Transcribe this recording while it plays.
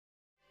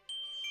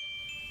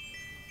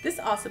This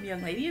awesome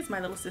young lady is my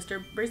little sister,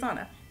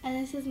 Brazana. And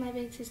this is my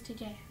big sister,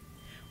 Jay.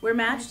 We're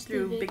matched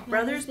through Big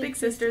Brothers, Big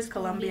Sisters,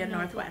 Columbia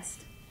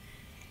Northwest.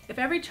 If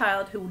every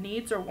child who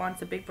needs or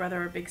wants a big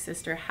brother or big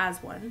sister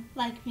has one,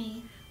 like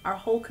me, our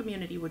whole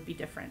community would be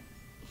different.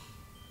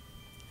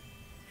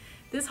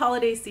 This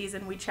holiday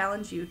season, we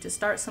challenge you to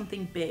start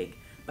something big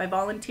by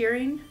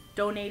volunteering,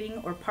 donating,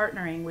 or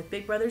partnering with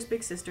Big Brothers,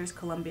 Big Sisters,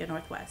 Columbia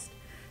Northwest.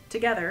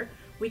 Together,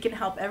 we can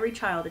help every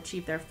child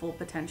achieve their full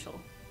potential.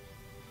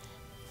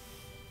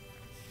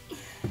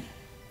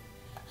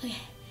 Okay.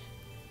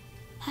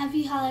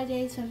 Happy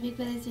holidays from Big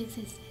Brothers Big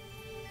Sisters.